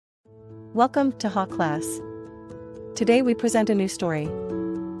Welcome to Ha Class. Today we present a new story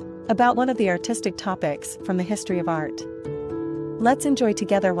about one of the artistic topics from the history of art. Let's enjoy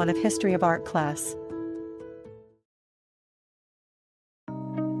together one of History of Art class.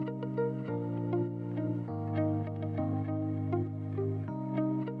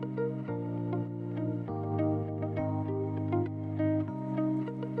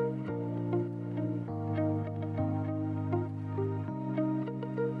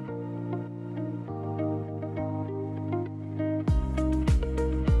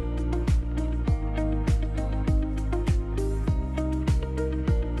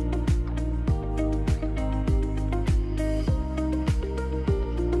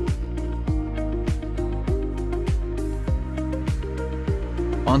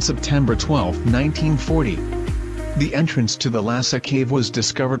 On September 12, 1940, the entrance to the Lascoux cave was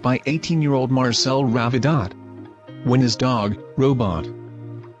discovered by 18-year-old Marcel Ravadat, when his dog, Robot,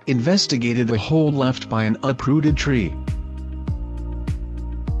 investigated a hole left by an uprooted tree.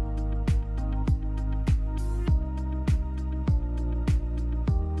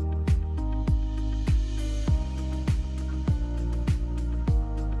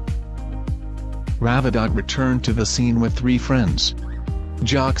 Ravadat returned to the scene with three friends: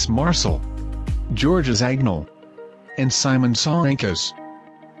 Jacques Marcel, Georges Agnel, and Simon Sorankas.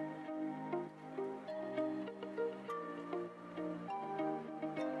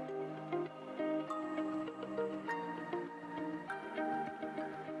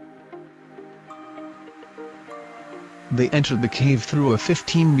 They entered the cave through a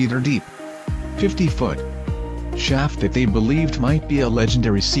 15-meter deep, 50-foot shaft that they believed might be a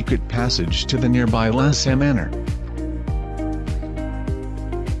legendary secret passage to the nearby Lascoux Manor.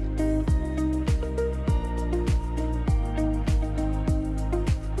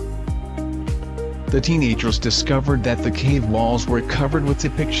 The teenagers discovered that the cave walls were covered with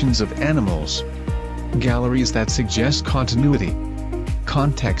depictions of animals. Galleries that suggest continuity,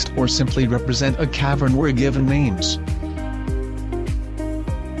 context, or simply represent a cavern were given names.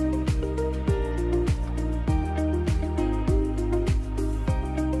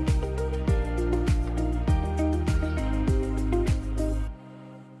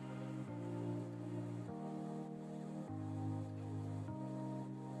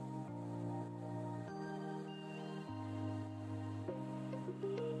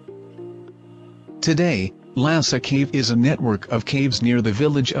 Today, Lascoux Cave is a network of caves near the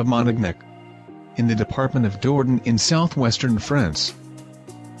village of Montignac, in the department of Dordogne in southwestern France.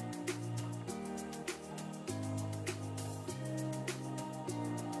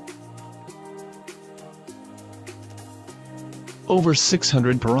 Over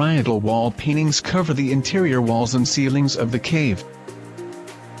 600 parietal wall paintings cover the interior walls and ceilings of the cave.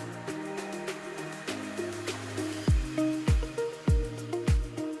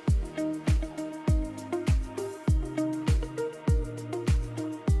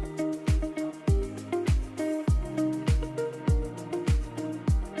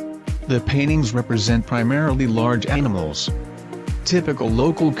 The paintings represent primarily large animals, typical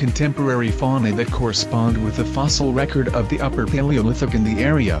local contemporary fauna that correspond with the fossil record of the Upper Paleolithic in the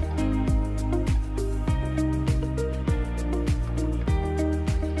area.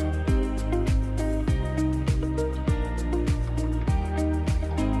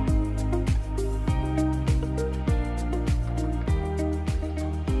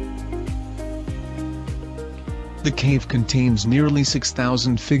 The cave contains nearly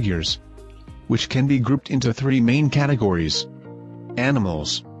 6,000 figures, which can be grouped into three main categories: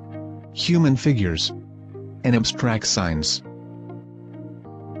 animals, human figures, and abstract signs.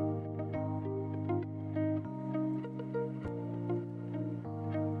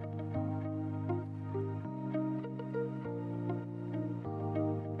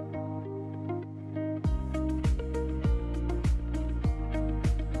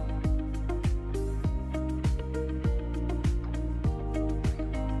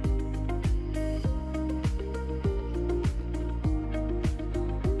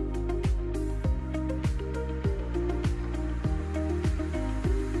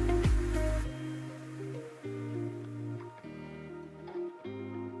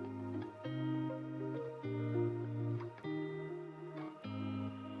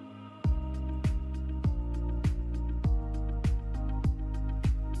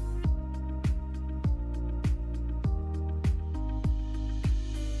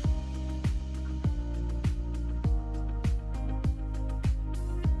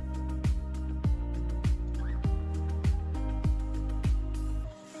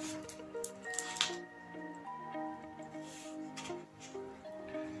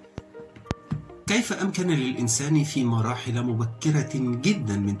 كيف أمكن للإنسان في مراحل مبكرة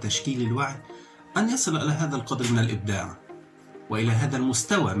جدا من تشكيل الوعي أن يصل إلى هذا القدر من الإبداع وإلى هذا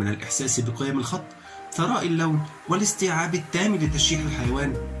المستوى من الإحساس بقيم الخط، ثراء اللون والاستيعاب التام لتشريح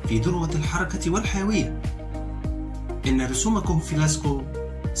الحيوان في ذروة الحركة والحيوية؟ إن رسومكم في لاسكو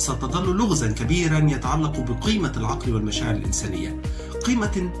ستظل لغزا كبيرا يتعلق بقيمة العقل والمشاعر الإنسانية،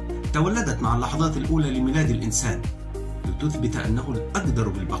 قيمة تولدت مع اللحظات الأولى لميلاد الإنسان لتثبت أنه الأقدر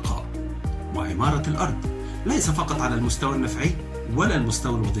بالبقاء وعمارة الأرض، ليس فقط على المستوى النفعي ولا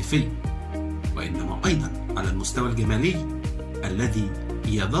المستوى الوظيفي، وإنما أيضا على المستوى الجمالي الذي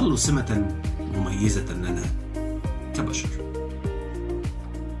يظل سمة مميزة لنا كبشر.